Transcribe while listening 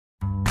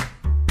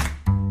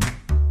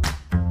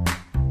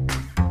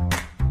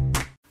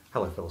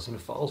Hello fellow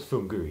cinephiles,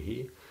 Film Guru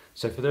here.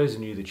 So for those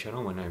new to the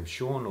channel, my name's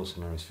Sean, also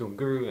known as Film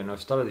Guru, and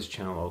I've started this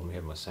channel ultimately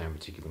have my say on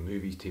particular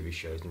movies, TV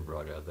shows and a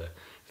variety of other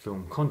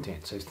film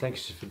content. So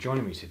thanks for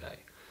joining me today.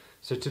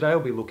 So today I'll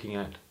be looking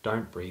at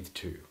Don't Breathe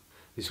 2.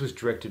 This was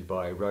directed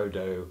by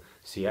Rodo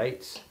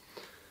Cates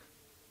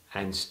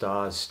and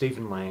stars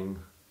Stephen Lang,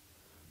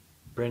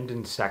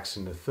 Brendan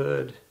Saxon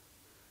III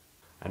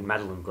and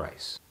Madeline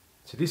Grace.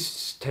 So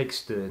this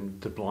takes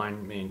the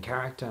blind man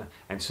character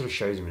and sort of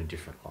shows him in a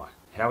different light.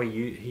 How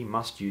he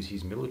must use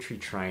his military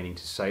training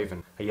to save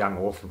a young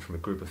orphan from a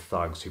group of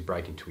thugs who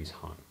break into his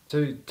home.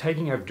 So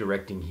taking over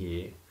directing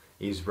here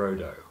is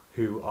Rodo,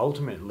 who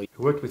ultimately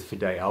worked with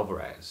Fede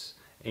Alvarez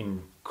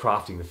in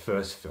crafting the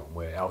first film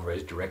where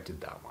Alvarez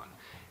directed that one.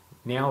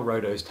 Now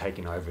Rodo's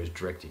taken over as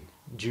directing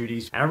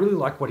duties, and I really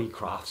like what he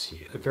crafts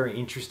here. A very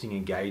interesting,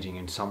 engaging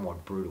and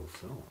somewhat brutal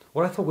film.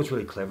 What I thought was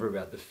really clever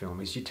about the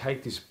film is you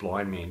take this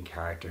blind man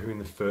character who in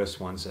the first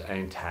one's an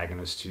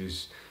antagonist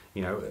who's,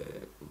 you know,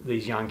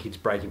 these young kids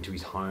break into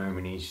his home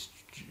and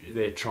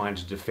they're trying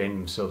to defend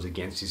themselves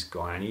against this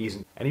guy, and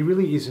he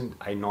really isn't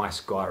a nice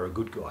guy or a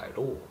good guy at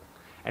all.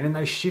 And then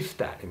they shift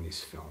that in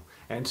this film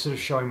and sort of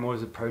show him more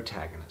as a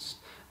protagonist,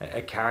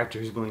 a character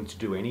who's willing to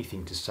do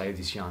anything to save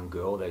this young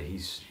girl that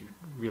he's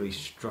really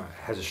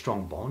has a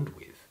strong bond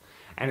with.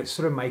 And it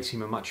sort of makes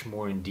him a much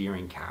more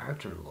endearing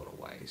character in a lot of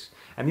ways.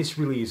 And this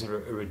really is a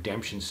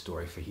redemption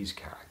story for his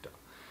character.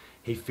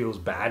 He feels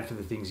bad for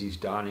the things he's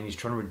done and he's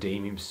trying to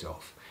redeem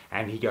himself.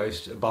 And he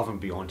goes above and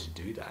beyond to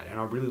do that. And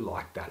I really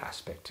like that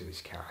aspect to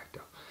this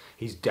character.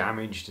 He's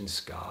damaged and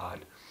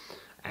scarred,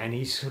 and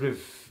he's sort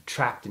of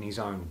trapped in his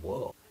own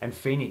world. And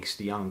Phoenix,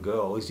 the young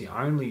girl, is the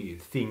only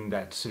thing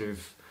that sort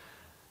of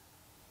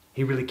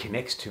he really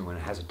connects to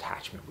and has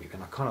attachment with.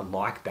 And I kind of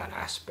like that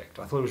aspect.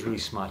 I thought it was really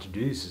smart to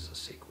do this as a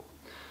sequel.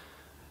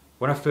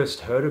 When I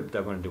first heard they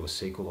were going to do a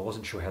sequel, I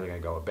wasn't sure how they're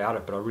going to go about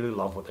it, but I really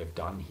love what they've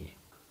done here.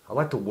 I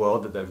like the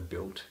world that they've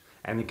built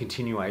and the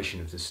continuation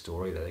of the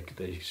story that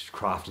they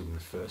crafted in the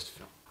first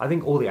film. I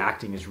think all the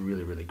acting is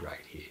really, really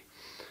great here.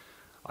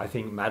 I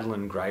think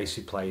Madeline Grace,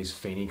 who plays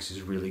Phoenix,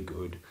 is really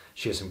good.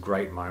 She has some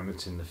great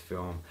moments in the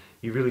film.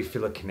 You really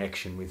feel a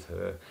connection with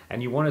her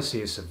and you want to see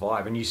her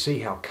survive, and you see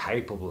how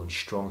capable and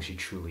strong she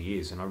truly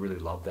is, and I really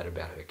love that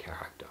about her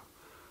character.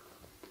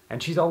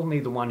 And she's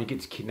ultimately the one who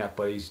gets kidnapped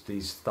by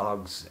these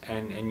thugs,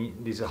 and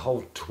there's a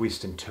whole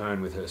twist and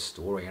turn with her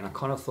story, and I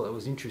kind of thought it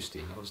was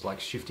interesting. It was like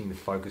shifting the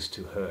focus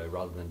to her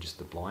rather than just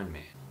the blind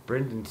man.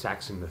 Brendan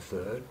Saxon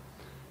III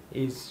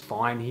is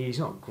fine here. He's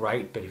not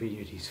great, but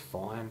he's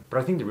fine.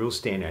 But I think the real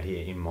standout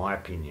here, in my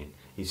opinion,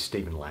 is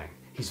Stephen Lang.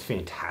 He's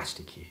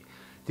fantastic here.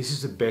 This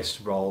is the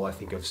best role I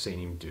think I've seen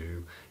him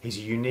do. He's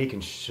a unique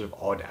and sort of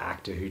odd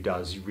actor who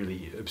does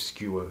really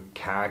obscure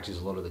characters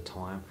a lot of the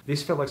time.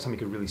 This felt like something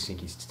he could really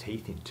sink his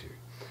teeth into.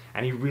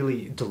 And he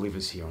really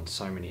delivers here on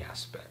so many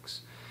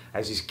aspects.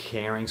 As this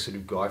caring sort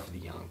of guy for the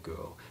young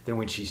girl, then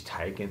when she's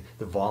taken,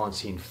 the violence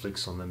he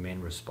inflicts on the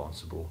men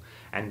responsible,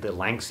 and the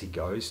lengths he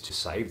goes to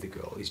save the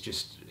girl is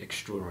just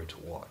extraordinary to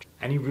watch.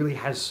 And he really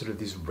has sort of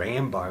this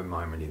Rambo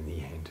moment in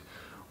the end,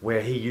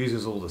 where he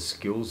uses all the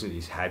skills that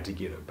he's had to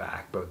get her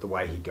back, but the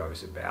way he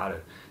goes about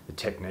it, the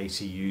techniques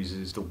he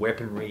uses, the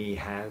weaponry he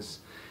has,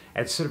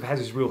 it sort of has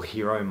this real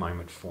hero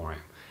moment for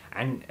him.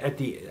 And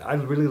I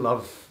really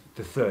love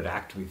the third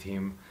act with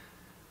him,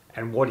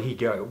 and what he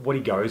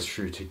goes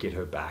through to get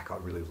her back, I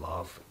really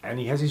love. And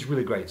he has this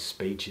really great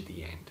speech at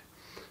the end,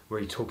 where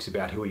he talks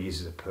about who he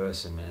is as a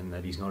person and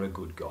that he's not a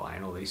good guy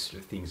and all these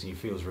sort of things, and he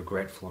feels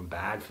regretful and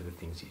bad for the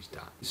things he's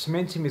done. It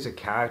cements him as a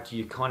character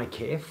you kind of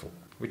care for,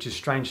 which is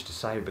strange to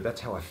say, but that's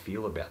how I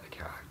feel about the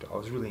character. I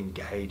was really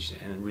engaged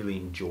and really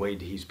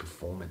enjoyed his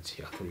performance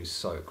here. I thought he was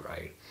so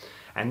great.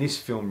 And this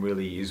film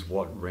really is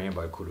what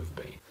Rambo could have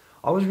been.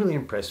 I was really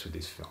impressed with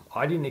this film.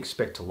 I didn't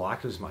expect to like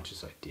it as much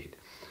as I did.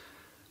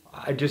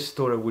 I just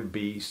thought it would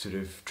be sort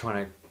of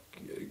trying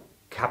to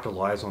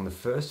capitalize on the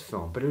first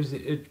film, but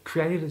it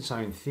created its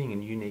own thing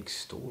and unique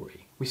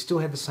story. We still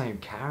had the same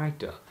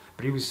character,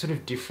 but he was sort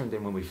of different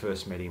than when we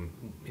first met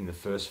him in the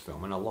first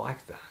film, and I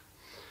like that.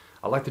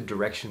 I like the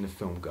direction the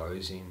film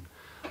goes in.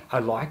 I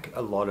like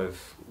a lot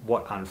of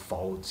what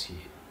unfolds here.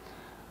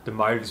 The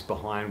motives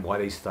behind why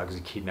these thugs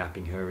are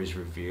kidnapping her is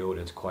revealed.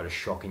 It's quite a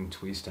shocking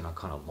twist, and I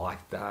kind of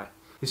like that.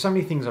 There's so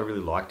many things I really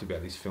liked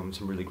about this film,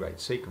 some really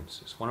great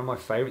sequences. One of my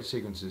favourite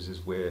sequences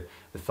is where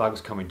the thugs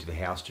come into the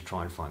house to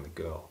try and find the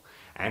girl,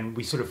 and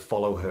we sort of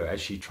follow her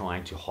as she's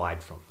trying to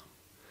hide from them.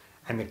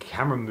 And the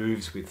camera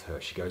moves with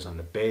her. She goes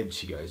under bed,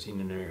 she goes in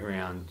and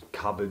around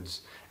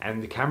cupboards,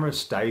 and the camera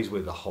stays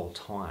with her the whole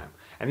time.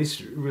 And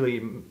this really,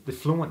 the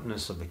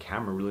fluentness of the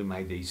camera really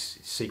made these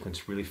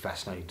sequences really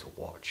fascinating to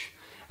watch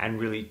and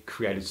really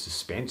created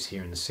suspense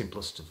here in the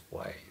simplest of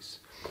ways.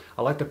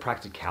 I like the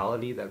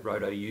practicality that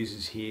Rodo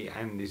uses here,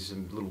 and there's a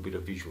little bit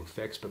of visual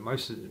effects, but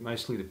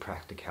mostly the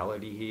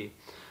practicality here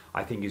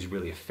I think is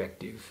really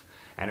effective,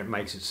 and it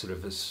makes it sort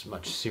of a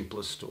much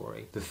simpler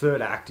story. The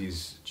third act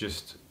is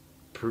just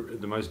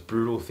the most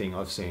brutal thing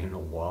I've seen in a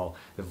while.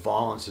 The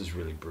violence is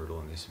really brutal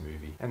in this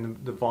movie,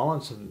 and the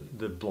violence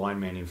the blind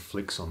man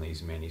inflicts on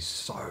these men is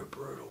so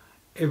brutal.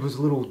 It was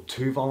a little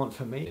too violent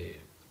for me,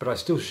 but I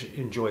still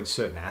enjoyed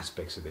certain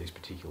aspects of these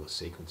particular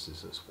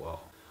sequences as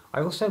well.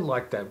 I also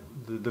like that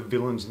the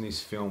villains in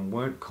this film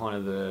weren't kind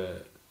of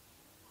the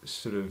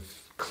sort of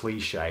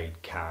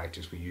cliched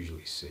characters we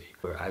usually see.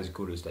 Were as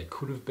good as they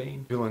could have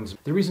been. Villains,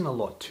 there isn't a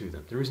lot to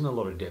them. There isn't a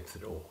lot of depth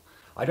at all.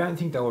 I don't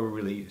think they were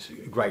really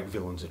great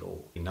villains at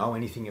all. You know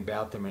anything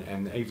about them,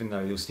 and even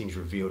though those things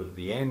revealed at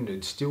the end,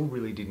 it still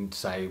really didn't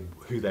say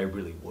who they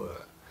really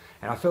were.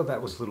 And I felt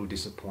that was a little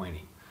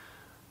disappointing.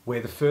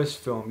 Where the first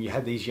film, you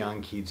had these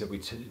young kids that we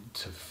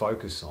to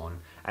focus on,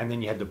 and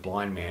then you had the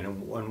blind man,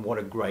 and what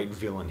a great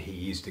villain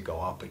he is to go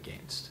up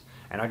against.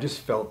 And I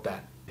just felt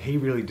that he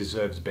really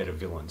deserves better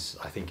villains,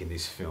 I think, in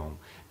this film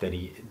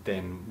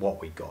than what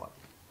we got.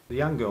 The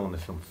young girl in the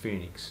film,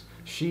 Phoenix,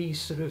 she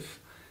sort of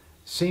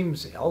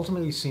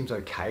ultimately seems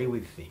okay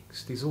with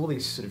things. There's all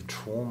these sort of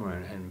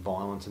trauma and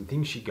violence and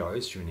things she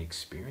goes through and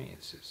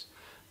experiences,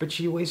 but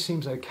she always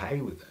seems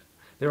okay with it.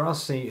 There are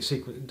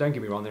don't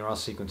get me wrong, there are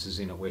sequences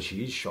in it where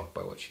she is shocked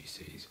by what she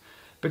sees,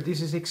 but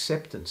this is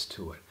acceptance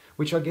to it,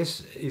 which I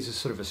guess is a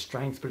sort of a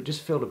strength, but it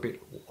just felt a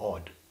bit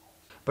odd.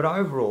 But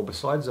overall,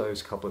 besides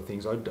those couple of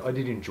things, I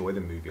did enjoy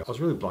the movie. I was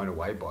really blown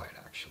away by it,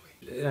 actually.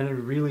 And it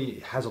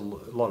really has a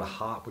lot of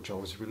heart, which I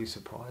was really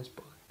surprised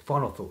by.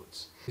 Final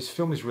thoughts. This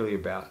film is really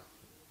about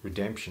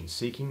redemption,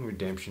 seeking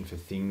redemption for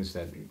things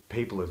that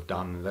people have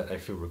done that they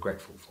feel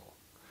regretful for,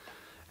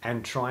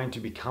 and trying to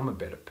become a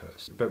better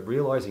person, but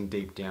realizing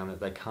deep down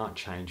that they can't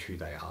change who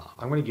they are.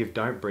 I'm going to give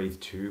Don't Breathe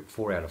 2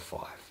 4 out of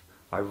 5.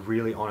 I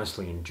really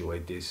honestly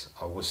enjoyed this.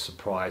 I was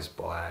surprised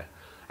by it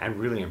and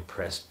really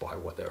impressed by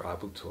what they're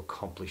able to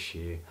accomplish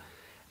here.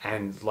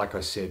 And like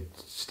I said,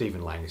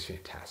 Stephen Lang is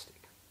fantastic.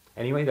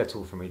 Anyway, that's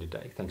all from me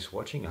today. Thanks for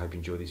watching. I hope you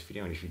enjoyed this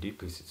video, and if you did,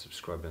 please hit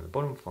subscribe down the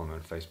bottom, follow me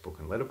on Facebook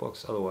and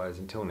Letterboxd. Otherwise,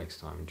 until next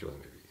time, enjoy the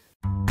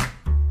movies.